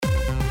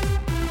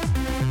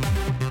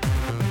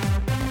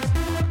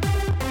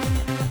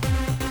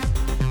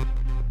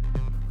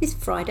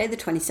Friday the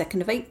 22nd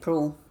of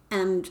April,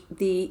 and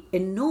the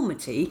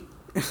enormity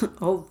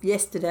of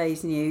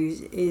yesterday's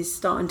news is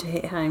starting to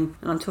hit home,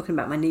 and I'm talking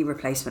about my knee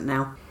replacement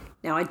now.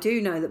 Now, I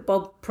do know that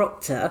Bob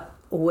Proctor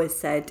always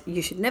said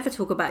you should never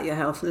talk about your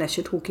health unless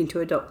you're talking to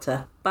a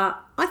doctor, but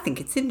I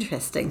think it's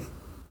interesting,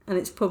 and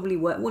it's probably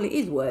it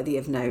is worthy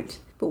of note.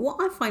 But what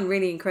I find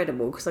really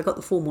incredible, because I got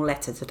the formal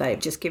letter today,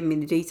 just giving me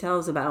the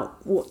details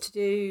about what to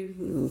do,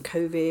 and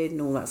COVID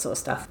and all that sort of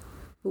stuff.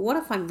 But what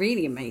I find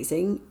really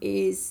amazing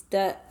is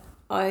that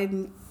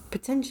I'm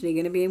potentially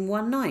going to be in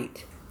one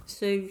night.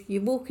 So you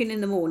walk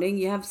in the morning,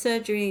 you have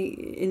surgery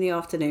in the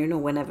afternoon or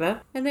whenever,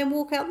 and then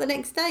walk out the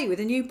next day with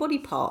a new body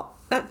part.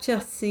 That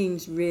just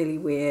seems really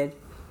weird.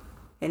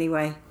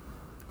 Anyway,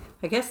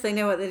 I guess they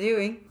know what they're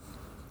doing.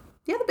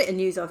 The other bit of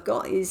news I've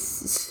got is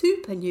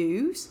super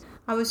news.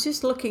 I was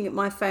just looking at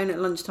my phone at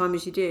lunchtime,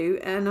 as you do,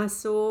 and I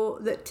saw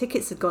that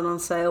tickets had gone on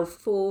sale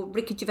for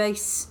Ricky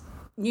Gervais'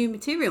 new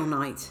material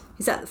night.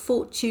 It's at the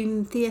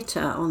Fortune Theatre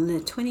on the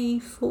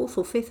 24th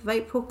or 5th of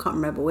April, can't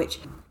remember which.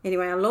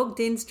 Anyway, I logged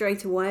in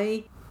straight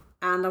away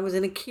and I was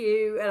in a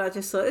queue, and I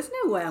just thought, there's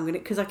no way I'm going to,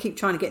 because I keep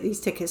trying to get these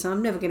tickets and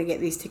I'm never going to get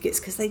these tickets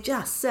because they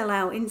just sell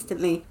out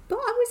instantly. But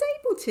I was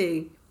able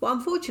to. Well,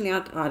 unfortunately,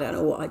 I don't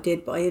know what I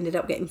did, but I ended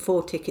up getting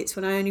 4 tickets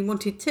when I only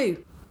wanted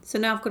 2. So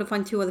now I've got to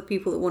find 2 other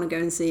people that want to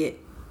go and see it.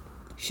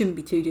 Shouldn't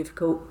be too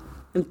difficult.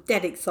 I'm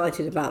dead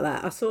excited about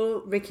that. I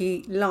saw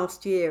Ricky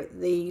last year at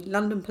the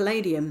London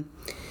Palladium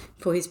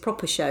for his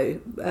proper show.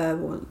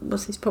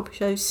 What's his proper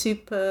show?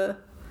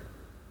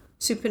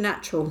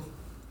 Supernatural.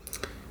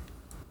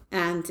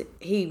 And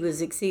he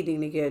was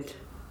exceedingly good.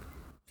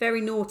 Very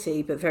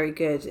naughty, but very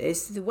good.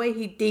 It's the way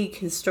he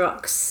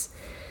deconstructs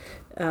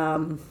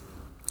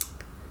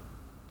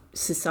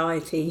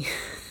society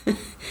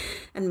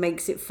and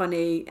makes it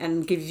funny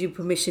and gives you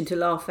permission to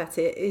laugh at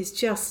it is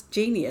just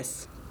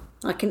genius.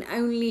 I can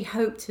only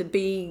hope to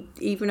be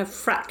even a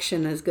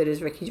fraction as good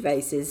as Ricky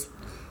Gervais is.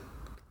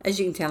 As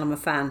you can tell, I'm a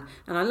fan,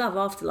 and I love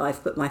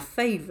Afterlife, but my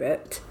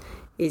favourite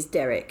is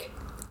Derek.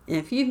 And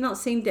if you've not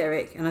seen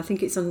Derek, and I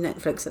think it's on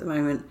Netflix at the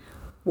moment,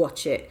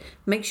 watch it.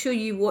 Make sure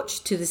you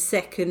watch to the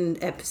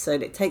second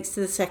episode. It takes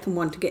to the second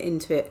one to get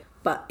into it,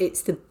 but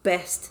it's the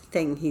best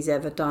thing he's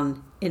ever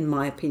done, in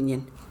my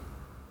opinion.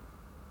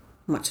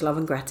 Much love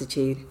and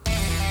gratitude.